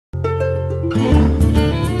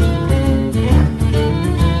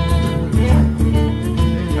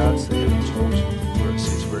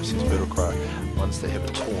ones that have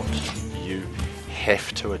a taunt, you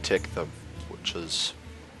have to attack them, which is,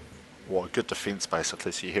 well, good defense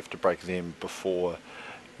basically, so you have to break them before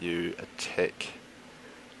you attack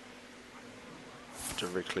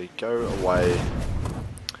directly. Go away.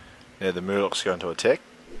 Now the Murloc's going to attack.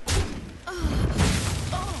 I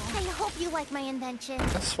hope you like my invention.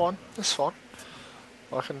 That's fine, that's fine.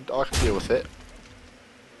 I can deal with that.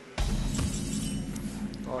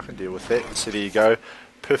 I can deal with that. So there you go.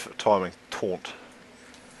 Perfect timing. Taunt.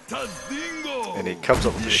 And he comes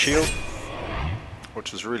up with a shield,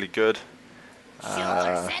 which is really good.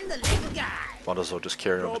 Might as well just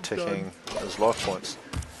carry on attacking his life points.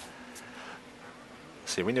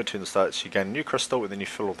 See, when your turn starts, you gain a new crystal and then you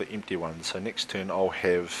fill all the empty ones. So next turn I'll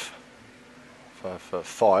have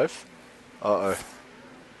five. Uh oh.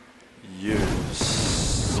 You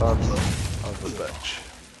son of a bitch.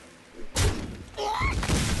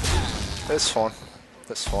 That's fine.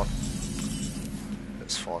 That's fine.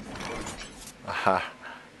 That's fine. Aha.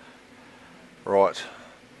 Right.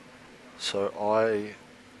 So oh,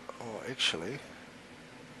 actually.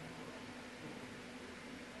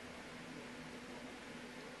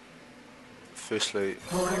 Firstly,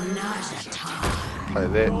 play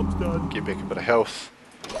that, get back a bit of health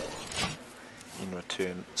in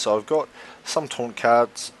return. So I've got some taunt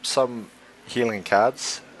cards, some healing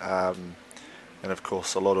cards, and of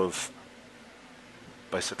course a lot of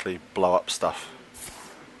basically blow up stuff.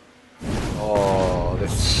 Oh,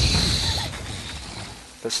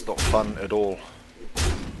 that's not fun at all.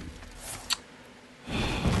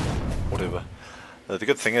 Whatever. The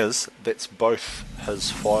good thing is that's both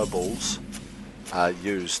his fireballs are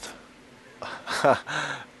used.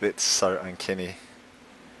 That's so uncanny.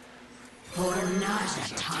 That's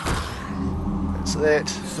that.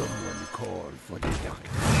 Someone call for the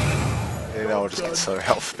doctor. And I'll just get some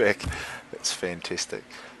health back. That's fantastic.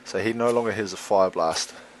 So he no longer has a fire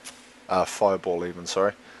blast. Fireball even,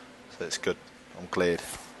 sorry. So that's good. I'm glad.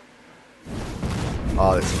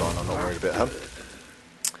 Oh, that's fine. I'm not worried about him.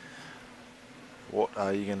 What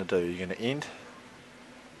are you going to do? You're going to end.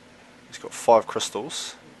 He's got 5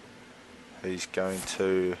 crystals. He's going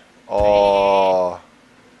to... Oh...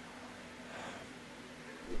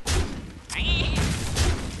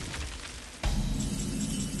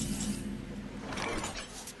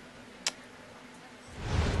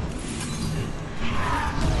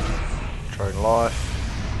 Drain life.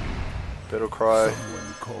 Battle cry.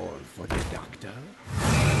 Someone call for the doctor.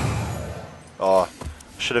 Oh, I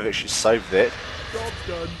should have actually saved that.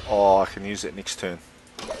 Oh, I can use it next turn.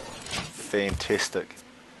 Fantastic.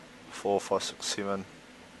 4, 5, 6, 7.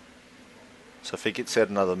 So if he gets out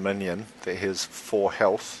another minion that has 4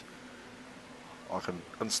 health, I can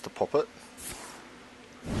insta pop it.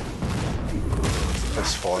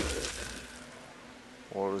 That's fine.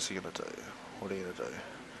 What is he gonna do? What are you gonna do?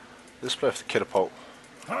 Let's play with the catapult.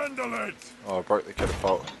 Handle it. Oh, I broke the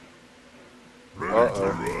catapult.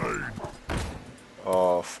 Uh-oh.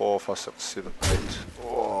 Oh, 4, 5, 6, 7, 8.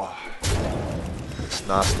 Oh, it's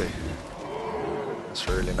nasty. It's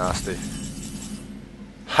really nasty.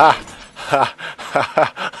 Ha! Ha!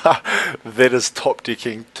 Ha! Ha! That is top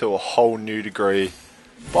decking to a whole new degree.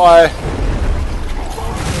 Bye!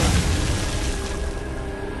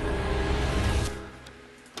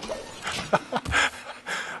 I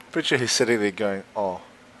bet you he's sitting there going, oh,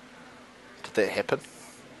 did that happen?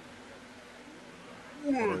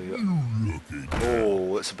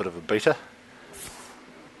 Oh, that's a bit of a beater.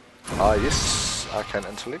 Ah, yes, arcane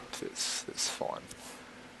intellect. That's fine.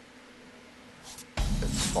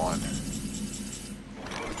 That's fine.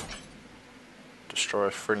 Destroy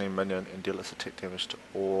a friendly minion and deal its attack damage to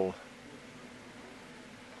all.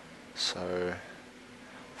 So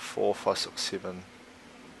 4, 5, 6, 7,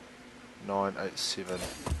 9, 8, 7.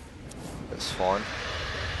 That's fine.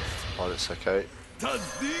 Oh, that's okay.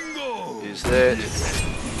 Use that.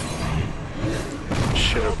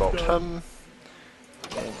 Shadow bolt him.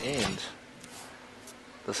 And end.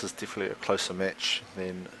 This is definitely a closer match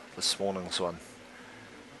than this morning's one.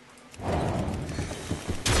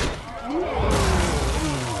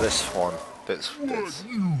 That's fine. That's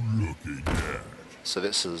so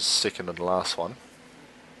that's his second and last one.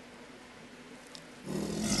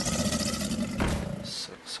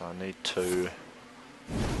 So I need to...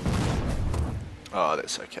 Oh,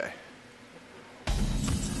 that's okay.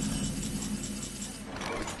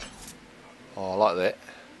 Oh, I like that.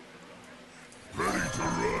 Ready to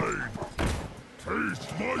ride.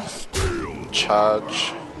 Taste my steel.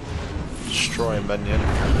 Charge. Destroy a minion.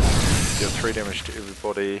 Deal 3 damage to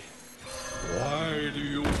everybody. Why do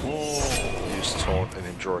you call? Use taunt and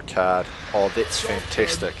then draw a card. Oh, that's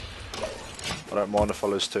fantastic. I don't mind if I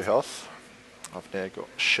lose 2 health. I've now got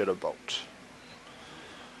Shadow Bolt.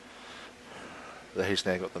 He's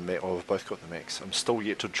now got the max. Oh, we've both got the max. I'm still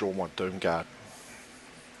yet to draw my Doom Guard.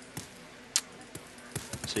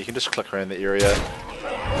 So you can just click around the area.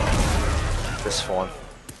 That's fine.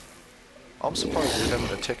 I'm surprised he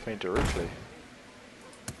didn't attack me directly.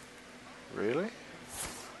 Really?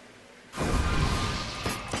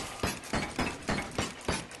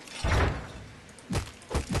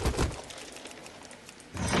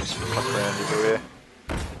 Just click around everywhere.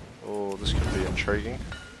 Oh, this could be intriguing.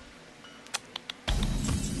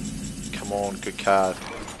 Come on, good card.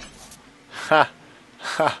 Ha!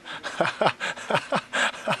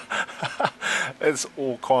 It's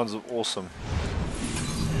all kinds of awesome.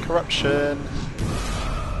 Corruption.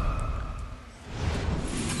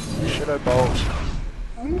 Shadow Bolt.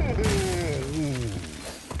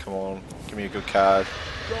 Come on, give me a good card.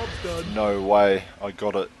 Job's done. No way, I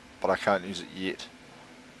got it, but I can't use it yet.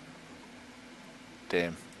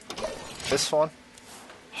 Damn. That's fine.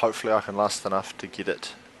 Hopefully I can last enough to get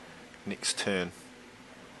it next turn.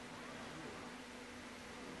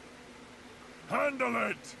 Handle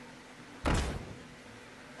it!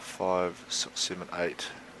 5, 6, 7, 8.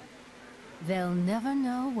 They'll never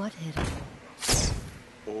know what hit them.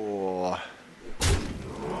 Oh.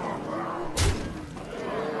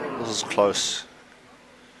 This is close.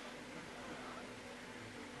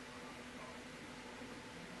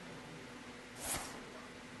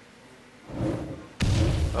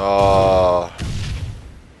 Oh.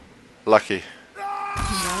 Lucky.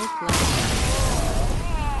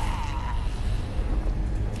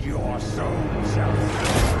 Your soul shall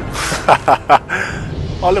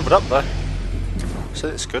I leveled up though, so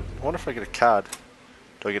that's good. I wonder if I get a card.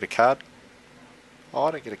 Do I get a card? Oh,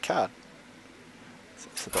 I don't get a card.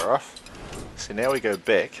 That's a bit rough. So now we go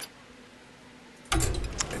back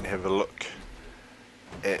and have a look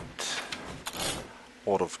at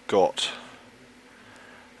what I've got.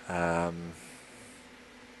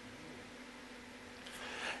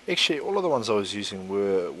 Actually, all of the ones I was using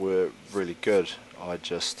were really good. I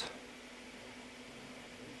just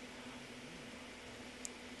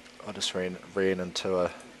ran into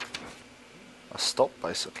a stop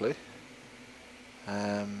basically.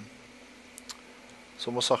 It's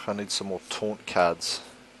almost like I need some more taunt cards.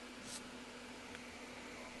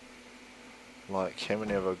 Like, how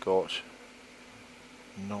many have I got?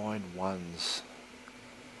 9 ones.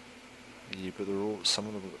 Yeah, but they're all, some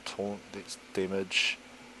of them have got taunt, that's damage,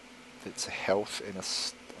 that's a health and a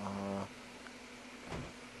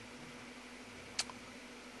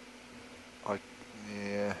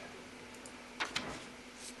yeah.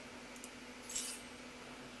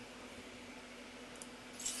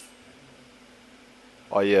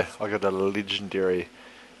 Oh yeah, I got a legendary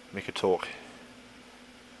Mecha Talk,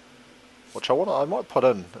 which I might put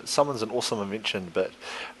in. It summons an awesome invention, but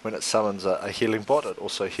when it summons a healing bot, it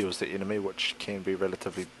also heals the enemy, which can be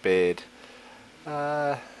relatively bad.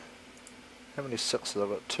 How many 6s? I've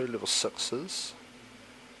got 2 level 6s.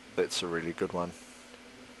 That's a really good one.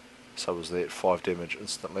 So was that 5 damage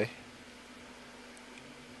instantly.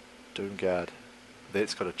 Doom Guard.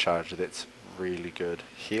 That's got a charge. That's really good.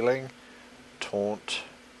 Healing. Taunt.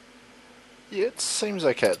 Yeah, it seems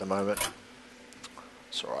okay at the moment.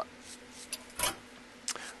 It's alright.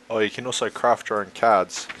 Oh, you can also craft your own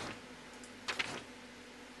cards.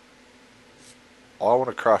 I want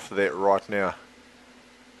to craft that right now.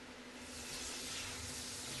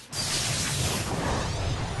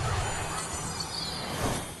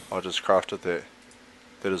 I just crafted that.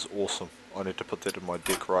 That is awesome. I need to put that in my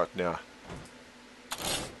deck right now.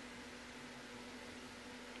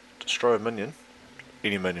 Destroy a minion.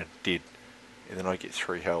 Any minion. Dead. And then I get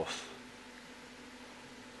 3 health.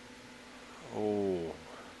 Oh.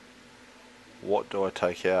 What do I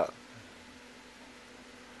take out?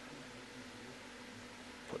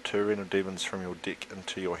 Put 2 random demons from your deck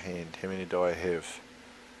into your hand. How many do I have?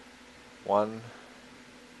 1,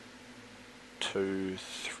 2,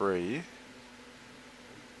 3,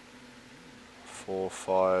 4,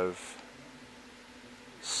 5,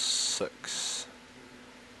 6.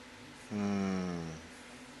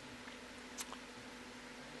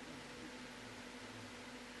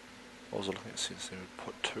 I was looking at since they would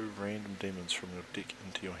put 2 random demons from your deck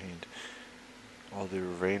into your hand. Oh, they're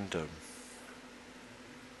random.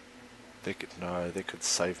 They could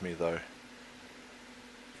save me though.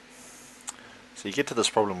 So you get to this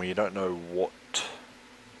problem where you don't know what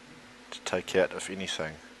to take out, if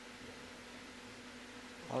anything.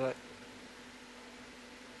 I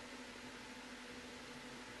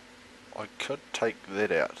could take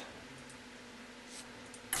that out.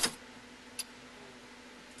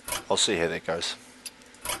 I'll see how that goes.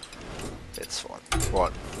 It's fine.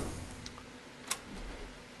 Right.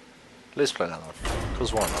 Let's play another one.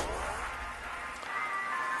 Because why not?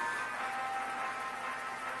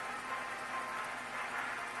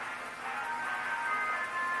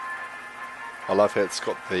 I love how it's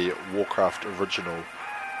got the Warcraft original,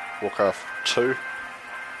 Warcraft 2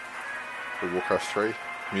 or Warcraft 3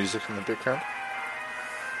 music in the background.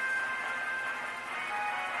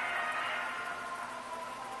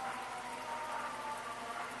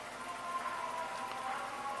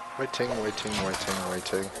 Waiting, waiting, waiting,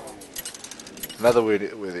 waiting. Another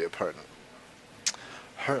worthy opponent.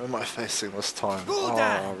 Who am I facing this time?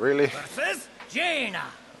 Oh, really? Versus Jaina.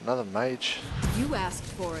 Another mage? You asked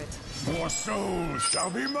for it. Your soul shall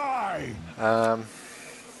be mine.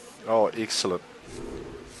 Oh, excellent.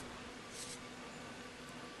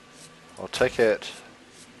 I'll take out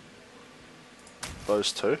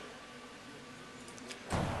those two.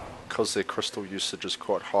 Because their crystal usage is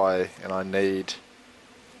quite high and I need...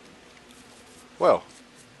 Well,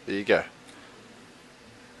 there you go.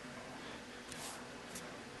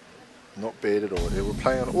 Not bad at all. Here we're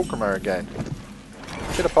playing on Orgrimmar again.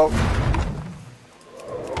 Catapult.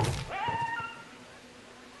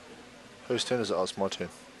 Whose turn is it? Oh, it's my turn.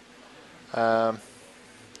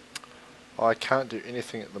 I can't do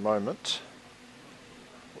anything at the moment,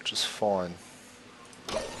 which is fine.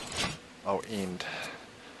 I'll end,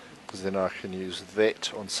 because then I can use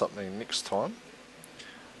that on something next time.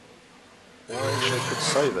 Or I actually could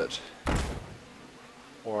save it.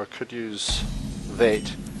 Or I could use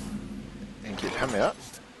that and get him out.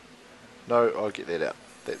 No, I'll get that out.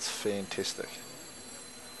 That's fantastic.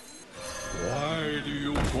 Why do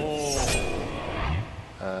you call?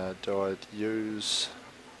 Do I use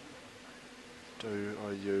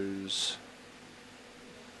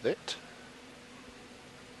that?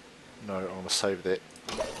 No, I want to save that.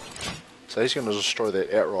 So he's going to destroy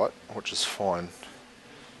that outright, which is fine.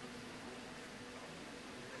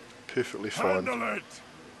 Perfectly fine. Handle it.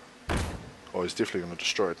 Oh, he's definitely going to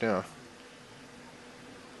destroy it now.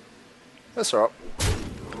 That's alright.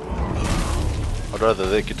 I'd rather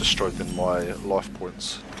they get destroyed than my life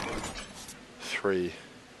points. 3.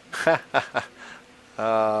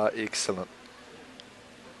 Excellent.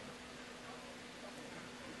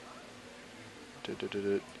 Ready to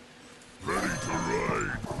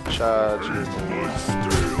ride. Charge. My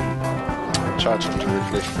steel. Charge him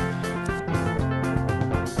directly.